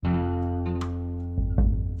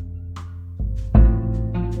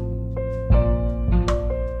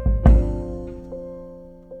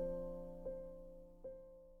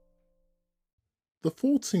The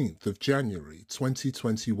 14th of January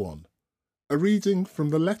 2021. A reading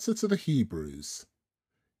from the letter to the Hebrews.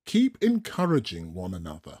 Keep encouraging one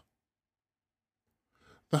another.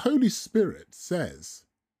 The Holy Spirit says,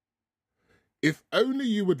 "If only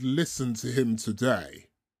you would listen to him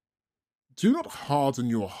today. Do not harden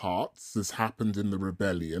your hearts as happened in the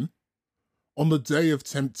rebellion, on the day of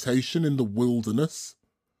temptation in the wilderness,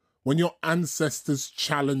 when your ancestors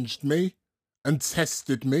challenged me and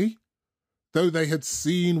tested me, though they had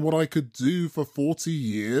seen what I could do for 40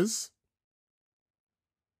 years.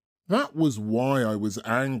 That was why I was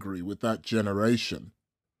angry with that generation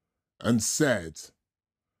and said,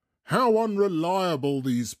 'How unreliable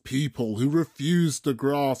these people who refuse to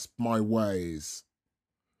grasp my ways.'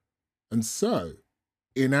 And so,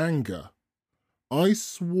 in anger, I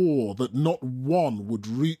swore that not one would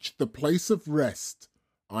reach the place of rest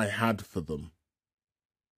I had for them.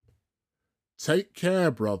 Take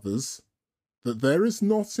care, brothers, that there is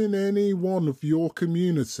not in any one of your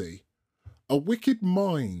community a wicked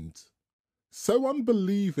mind, so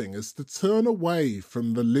unbelieving as to turn away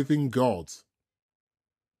from the living God.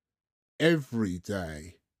 Every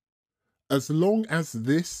day, as long as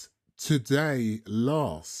this today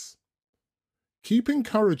lasts, keep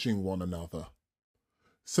encouraging one another,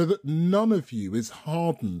 so that none of you is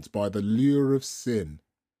hardened by the lure of sin,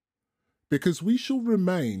 because we shall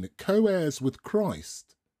remain co-heirs with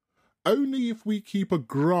Christ only if we keep a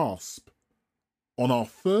grasp on our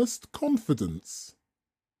first confidence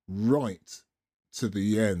right to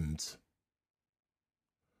the end."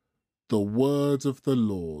 The word of the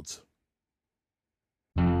Lord.